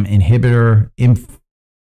ADM inhibitor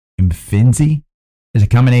Imfinzi as a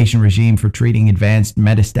combination regime for treating advanced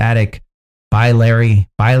metastatic biliary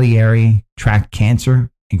tract cancer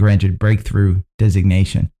and granted breakthrough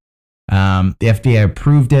designation. The FDA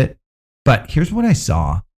approved it, but here's what I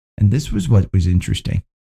saw, and this was what was interesting.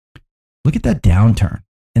 Look at that downturn.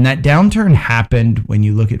 And that downturn happened when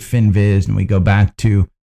you look at FinViz and we go back to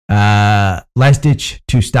last ditch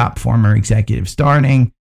to stop former executive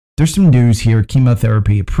starting. There's some news here,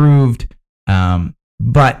 chemotherapy approved.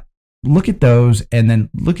 But look at those and then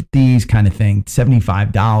look at these kind of things.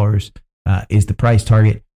 $75 is the price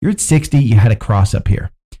target. You're at 60, you had a cross up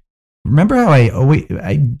here. remember how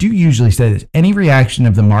I do usually say this, any reaction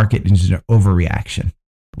of the market is an overreaction.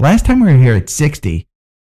 Last time we were here at 60,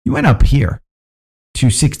 you went up here to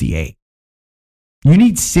 68. You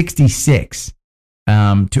need 66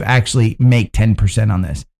 to actually make 10% on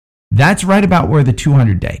this. That's right about where the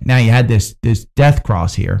 200-day. Now you had this death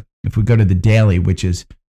cross here. If we go to the daily, which is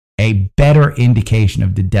a better indication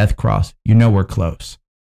of the death cross, you know we're close.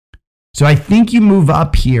 So I think you move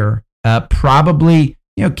up here, probably,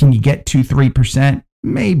 can you get 2-3%?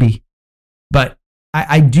 Maybe. But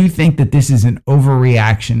I do think that this is an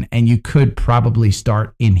overreaction and you could probably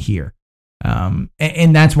start in here.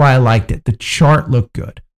 And that's why I liked it. The chart looked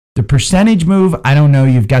good. The percentage move, I don't know.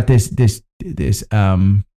 You've got this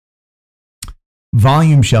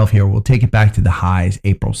volume shelf here. We'll take it back to the highs,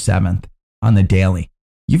 April 7th on the daily.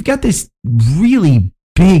 You've got this really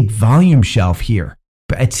big volume shelf here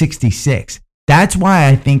at 66. That's why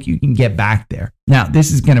I think you can get back there. Now,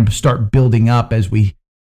 this is going to start building up as we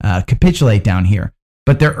capitulate down here.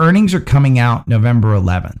 But their earnings are coming out November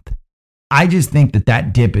 11th. I just think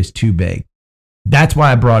that dip is too big. That's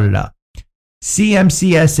why I brought it up.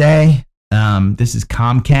 CMCSA, this is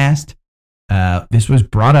Comcast. This was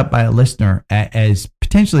brought up by a listener as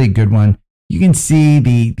potentially a good one. You can see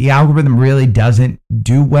the algorithm really doesn't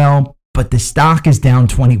do well, but the stock is down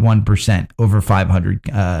 21% over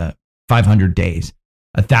 500 days,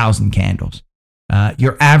 1,000 candles.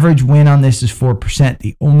 Your average win on this is 4%.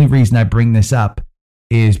 The only reason I bring this up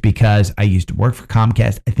is because I used to work for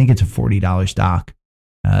Comcast. I think it's a $40 stock.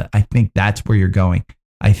 I think that's where you're going.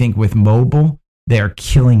 I think with mobile, they are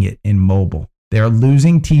killing it in mobile. They're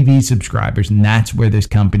losing TV subscribers, and that's where this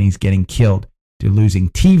company's getting killed. They're losing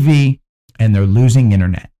TV and they're losing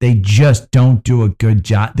internet. They just don't do a good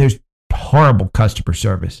job. There's horrible customer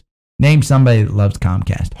service. Name somebody that loves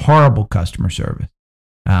Comcast. Horrible customer service.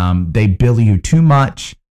 They bill you too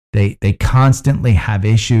much. They constantly have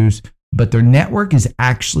issues, but their network is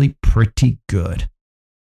actually pretty good.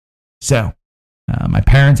 So, my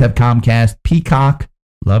parents have Comcast. Peacock,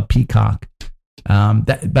 love Peacock.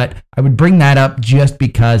 But I would bring that up just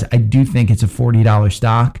because I do think it's a $40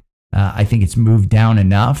 stock. I think it's moved down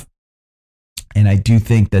enough. And I do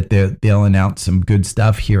think that they'll announce some good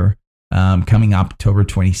stuff here coming October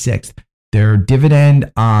 26th. Their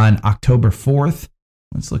dividend on October 4th.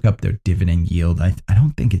 Let's look up their dividend yield. I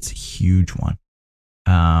don't think it's a huge one.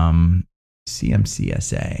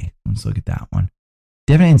 CMCSA. Let's look at that one.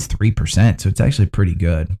 Dividend's 3%, so it's actually pretty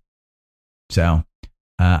good. So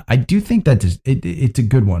I do think that it's a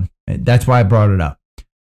good one. That's why I brought it up.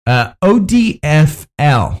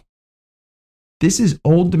 ODFL. This is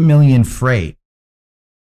Old Dominion Freight.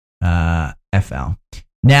 FL.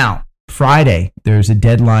 Now, Friday, there's a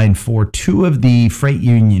deadline for 2 of the freight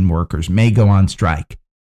union workers may go on strike.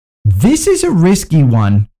 This is a risky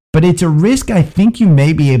one, but it's a risk I think you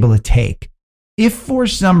may be able to take. If for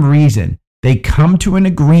some reason they come to an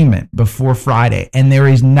agreement before Friday and there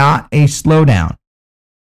is not a slowdown,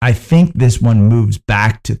 I think this one moves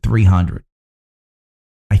back to 300.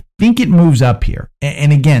 I think it moves up here.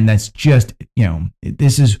 And again, that's just,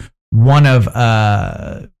 this is one of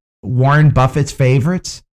Warren Buffett's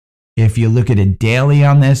favorites. If you look at a daily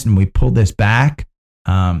on this and we pull this back,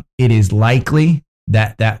 it is likely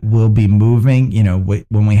that will be moving.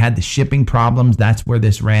 When we had the shipping problems, that's where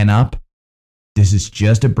this ran up. This is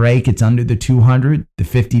just a break. It's under the 200. The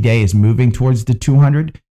 50-day is moving towards the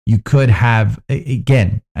 200. You could have,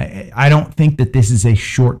 again, I don't think that this is a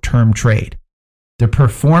short-term trade. The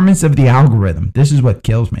performance of the algorithm, this is what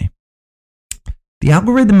kills me. The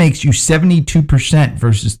algorithm makes you 72%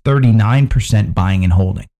 versus 39% buying and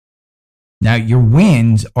holding. Now, your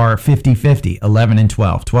wins are 50-50, 11 and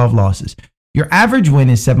 12 losses. Your average win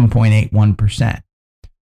is 7.81%.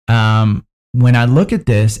 When I look at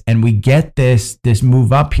this and we get this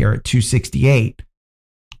move up here at 268,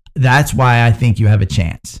 that's why I think you have a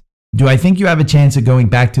chance. Do I think you have a chance of going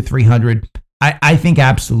back to 300? I think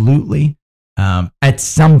absolutely at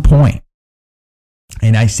some point.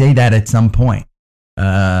 And I say that at some point.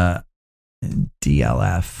 DLF.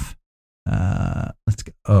 Let's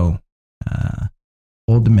go.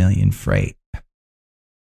 Old Dominion Freight.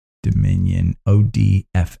 Dominion.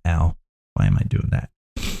 ODFL. Why am I doing that?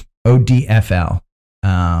 ODFL.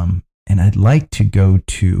 And I'd like to go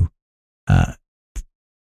to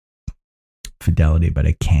Fidelity, but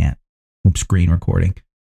I can't. I'm screen recording.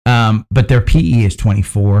 But their PE is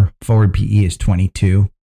 24. Forward PE is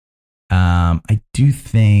 22. I do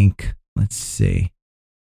think, let's see.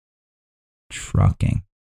 Trucking.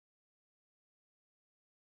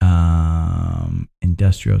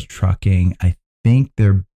 Industrials, trucking. I think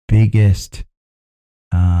their biggest,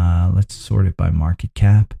 let's sort it by market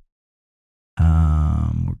cap.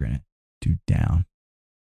 We're going to do down.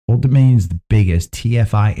 Old Dominion is the biggest.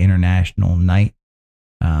 TFI International Night.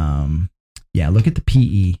 Look at the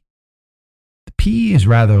PE. The PE is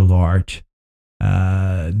rather large.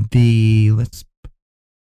 Let's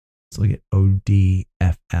look at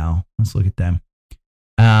ODFL. Let's look at them.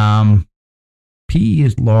 PE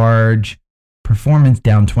is large. Performance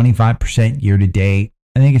down 25% year to date.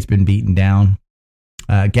 I think it's been beaten down.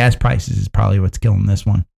 Gas prices is probably what's killing this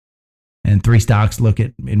one. And 3 stocks look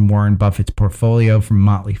at in Warren Buffett's portfolio from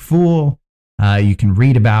Motley Fool. You can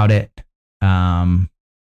read about it.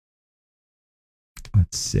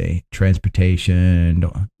 Let's see. Transportation,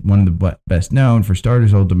 one of the best known. For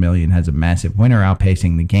starters, Old Dominion has a massive winner,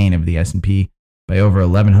 outpacing the gain of the S&P by over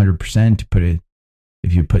 1,100%.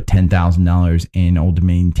 If you put $10,000 in Old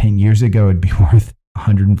Dominion 10 years ago, it'd be worth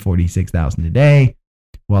 $146,000 today,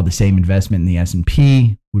 while the same investment in the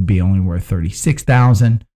S&P would be only worth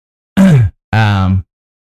 $36,000.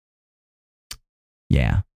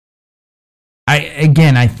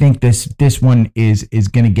 I think this one is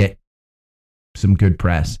going to get some good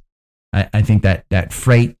press. I think that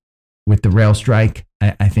freight with the rail strike,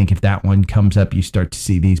 I think if that one comes up, you start to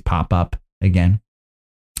see these pop up again.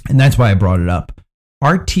 And that's why I brought it up.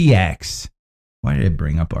 RTX. Why did I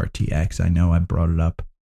bring up RTX? I know I brought it up.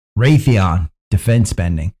 Raytheon, defense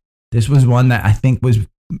spending. This was one that I think was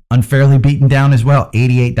unfairly beaten down as well.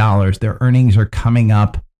 $88. Their earnings are coming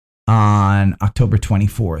up on October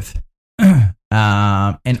 24th. And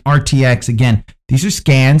RTX, again, these are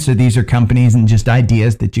scans, so these are companies and just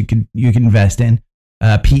ideas that you can invest in.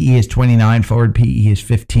 PE is 29, forward PE is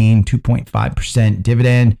 15, 2.5%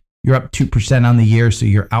 dividend. You're up 2% on the year, so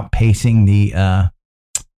you're outpacing the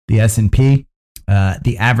S&P.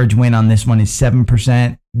 The average win on this one is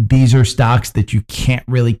 7%. These are stocks that you can't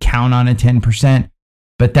really count on at 10%.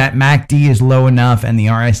 But that MACD is low enough and the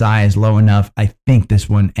RSI is low enough. I think this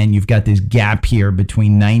one, and you've got this gap here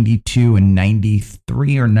between 92 and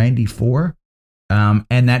 93 or 94.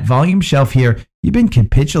 And that volume shelf here, you've been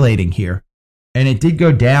capitulating here. And it did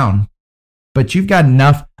go down. But you've got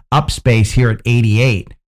enough up space here at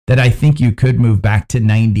 88 that I think you could move back to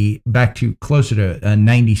 90, back to closer to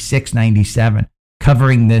 96, 97,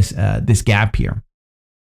 covering this gap here.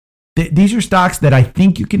 These are stocks that I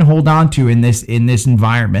think you can hold on to in this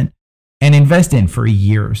environment and invest in for a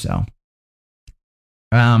year or so.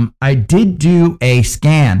 I did do a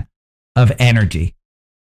scan of energy,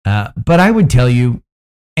 but I would tell you,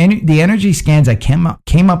 the energy scans, I came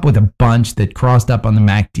up with a bunch that crossed up on the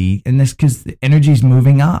MACD, and this because the energy is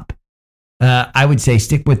moving up. I would say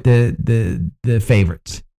stick with the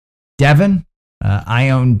favorites. Devon, I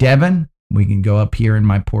own Devon. We can go up here in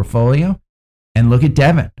my portfolio and look at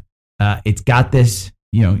Devon. It's got this,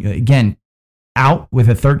 again, out with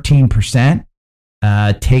a 13%.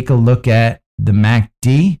 Take a look at the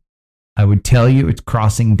MACD. I would tell you it's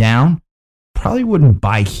crossing down. Probably wouldn't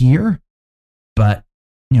buy here, but,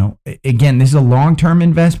 again, this is a long-term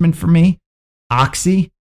investment for me.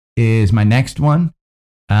 Oxy is my next one,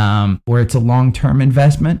 where it's a long-term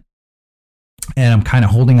investment. And I'm kind of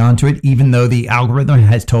holding on to it, even though the algorithm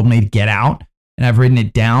has told me to get out. And I've written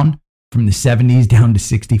it down from the 70s down to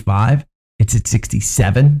 65. It's at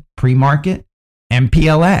 67 pre-market.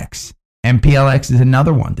 MPLX. MPLX is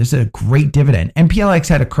another one. This is a great dividend. MPLX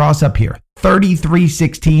had a cross up here,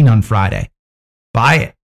 33.16 on Friday. Buy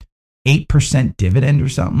it. 8% dividend or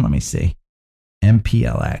something. Let me see.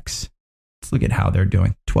 MPLX. Let's look at how they're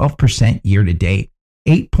doing. 12% year to date.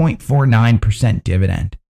 8.49%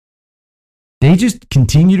 dividend. They just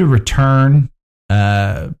continue to return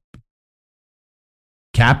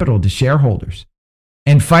capital to shareholders.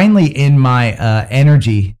 And finally, in my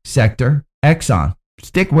energy sector, Exxon,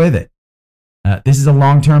 stick with it. This is a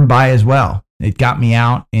long-term buy as well. It got me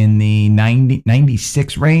out in the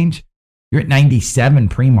 96 range. You're at 97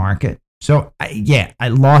 pre-market. So, I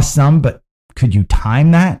lost some, but could you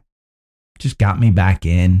time that? Just got me back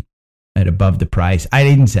in at above the price. I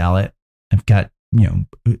didn't sell it. I've got,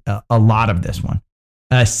 a lot of this one.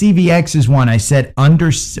 CVX is one I said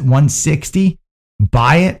under 160.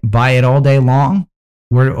 Buy it all day long.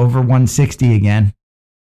 We're over 160 again.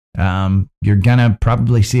 You're gonna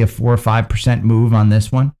probably see a 4 or 5% move on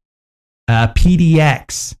this one.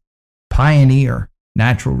 PDX, Pioneer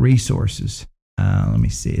Natural Resources. Let me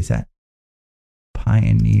see. Is that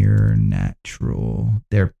Pioneer Natural?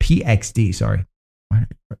 They're PXD. Sorry,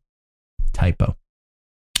 typo.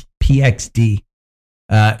 PXD.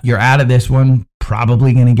 You're out of this one.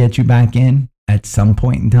 Probably going to get you back in at some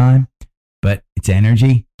point in time. But it's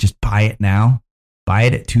energy. Just buy it now. Buy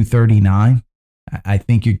it at 239. I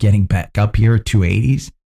think you're getting back up here at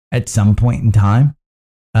 280s at some point in time.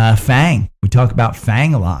 FANG. We talk about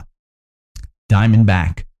FANG a lot.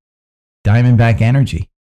 Diamondback Energy.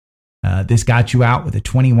 This got you out with a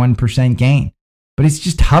 21% gain, but it's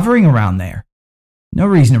just hovering around there. No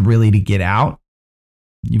reason to get out.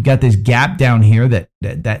 You've got this gap down here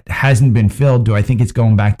that hasn't been filled. Do I think it's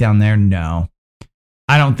going back down there? No,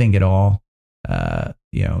 I don't think at all.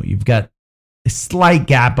 You've got a slight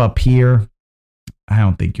gap up here. I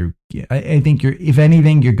don't think I think if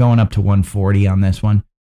anything, you're going up to 140 on this one.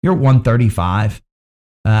 You're at 135.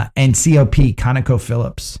 And COP,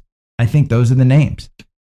 ConocoPhillips. I think those are the names.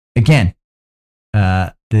 Again,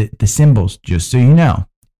 the symbols, just so you know: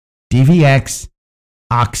 DVX,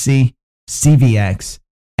 Oxy, CVX,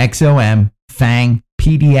 XOM, FANG,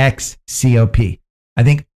 PDX, COP. I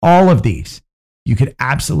think all of these you could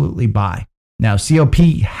absolutely buy. Now, COP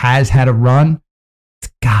has had a run.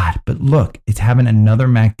 God, but look, it's having another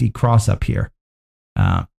MACD cross up here.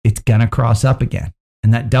 It's going to cross up again.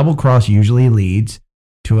 And that double cross usually leads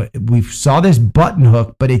to we saw this button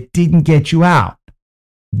hook, but it didn't get you out.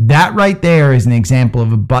 That right there is an example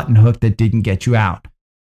of a button hook that didn't get you out.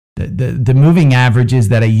 The moving averages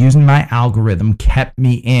that I use in my algorithm kept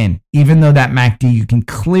me in, even though that MACD you can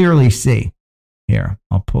clearly see. Here,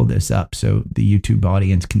 I'll pull this up so the YouTube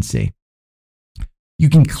audience can see. You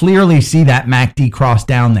can clearly see that MACD cross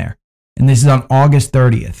down there. And this is on August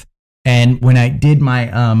 30th. And when I did my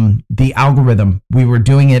the algorithm, we were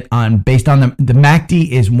doing it based on the MACD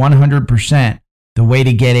is 100% the way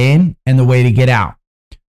to get in and the way to get out.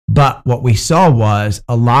 But what we saw was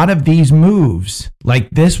a lot of these moves, like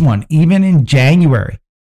this one, even in January,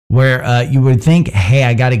 where you would think, hey,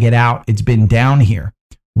 I got to get out. It's been down here.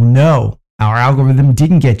 Well, no, our algorithm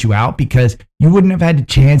didn't get you out because you wouldn't have had a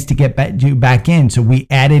chance to get back in. So we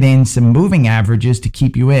added in some moving averages to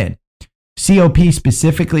keep you in. COP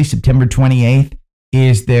specifically, September 28th,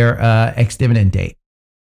 is their ex-dividend date.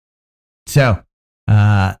 So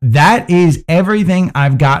that is everything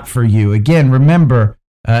I've got for you. Again, remember,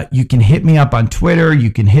 you can hit me up on Twitter. You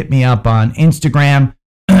can hit me up on Instagram.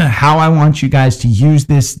 How I want you guys to use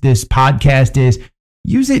this podcast is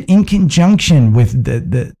use it in conjunction with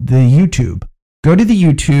the YouTube. Go to the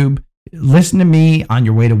YouTube, listen to me on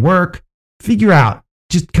your way to work, figure out,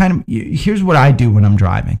 just kind of, here's what I do when I'm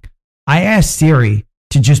driving. I ask Siri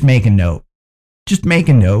to just make a note. Just make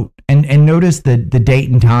a note and notice the date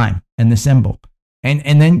and time and the symbol.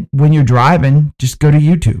 And then when you're driving, just go to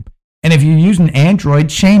YouTube. And if you're using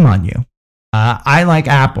Android, shame on you. I like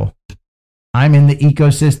Apple. I'm in the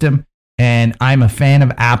ecosystem and I'm a fan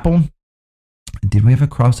of Apple. Did we have a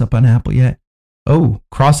cross up on Apple yet? Oh,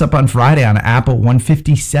 cross up on Friday on Apple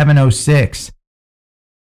 157.06.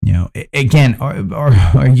 You know, again,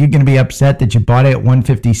 are you going to be upset that you bought it at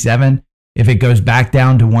 157 if it goes back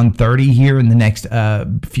down to 130 here in the next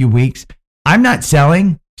few weeks? I'm not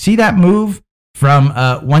selling. See that move from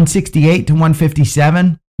 168 to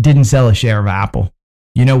 157? Didn't sell a share of Apple.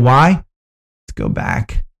 You know why? Let's go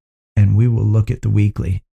back and we will look at the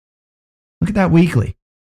weekly. Look at that weekly.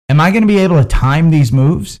 Am I going to be able to time these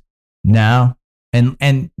moves? No. And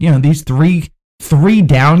you know, these three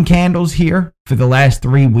down candles here for the last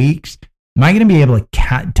 3 weeks, am I going to be able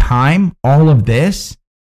to time all of this?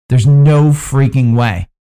 There's no freaking way.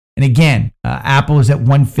 And again, Apple is at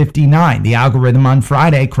 159. The algorithm on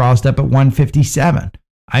Friday crossed up at 157.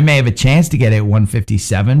 I may have a chance to get it at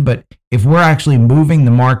 157, but if we're actually moving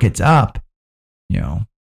the markets up, you know,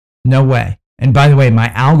 no way. And by the way, my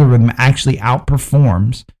algorithm actually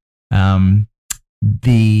outperforms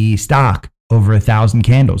the stock over 1,000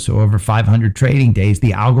 candles. So over 500 trading days,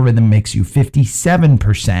 the algorithm makes you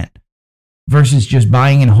 57% versus just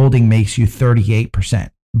buying and holding makes you 38%.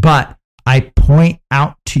 But I point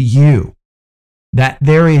out to you that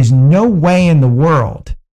there is no way in the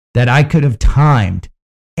world that I could have timed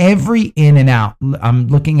every in and out. I'm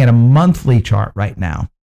looking at a monthly chart right now.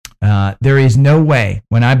 There is no way.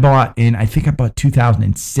 When I bought in, I think I bought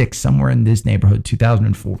 2006, somewhere in this neighborhood,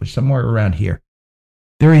 2004, somewhere around here.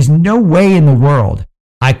 There is no way in the world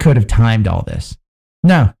I could have timed all this.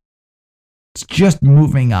 No, it's just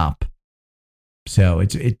moving up. So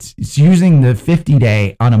it's using the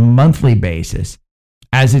 50-day on a monthly basis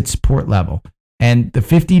as its support level. And the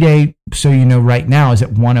 50-day, so you know, right now is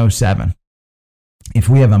at 107. If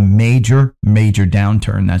we have a major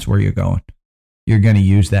downturn, that's where you're going. You're going to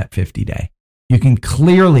use that 50-day. You can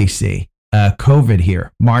clearly see COVID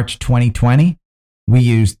here, March 2020. We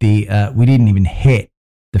used we didn't even hit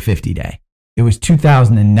the 50-day. It was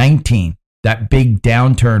 2019, that big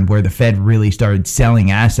downturn where the Fed really started selling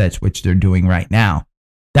assets, which they're doing right now.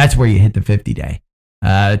 That's where you hit the 50-day.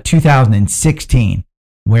 2016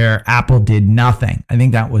 where Apple did nothing. I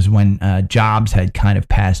think that was when Jobs had kind of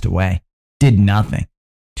passed away. Did nothing.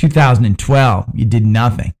 2012, you did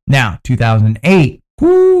nothing. Now, 2008,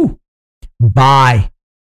 buy.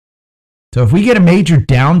 So if we get a major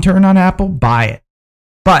downturn on Apple, buy it.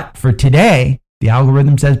 But for today, the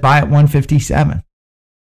algorithm says buy at 157.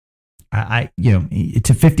 It's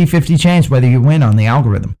a 50-50 chance whether you win on the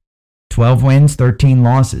algorithm. 12 wins, 13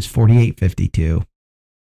 losses, 48.52.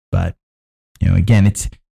 But, again, it's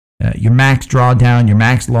your max drawdown, your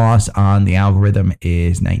max loss on the algorithm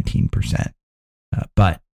is 19%.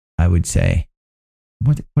 But I would say,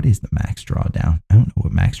 what is the max drawdown? I don't know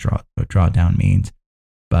what max drawdown means,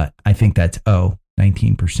 but I think that's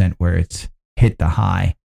 19% where it's hit the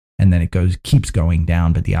high and then it keeps going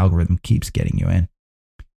down, but the algorithm keeps getting you in.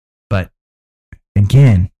 But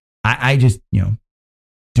again, I just,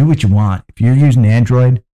 do what you want. If you're using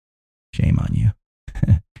Android, shame on you.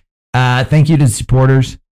 Thank you to the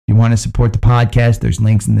supporters. If you want to support the podcast, there's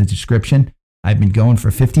links in the description. I've been going for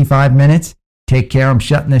 55 minutes. Take care. I'm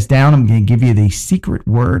shutting this down. I'm going to give you the secret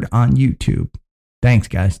word on YouTube. Thanks,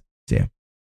 guys. See ya.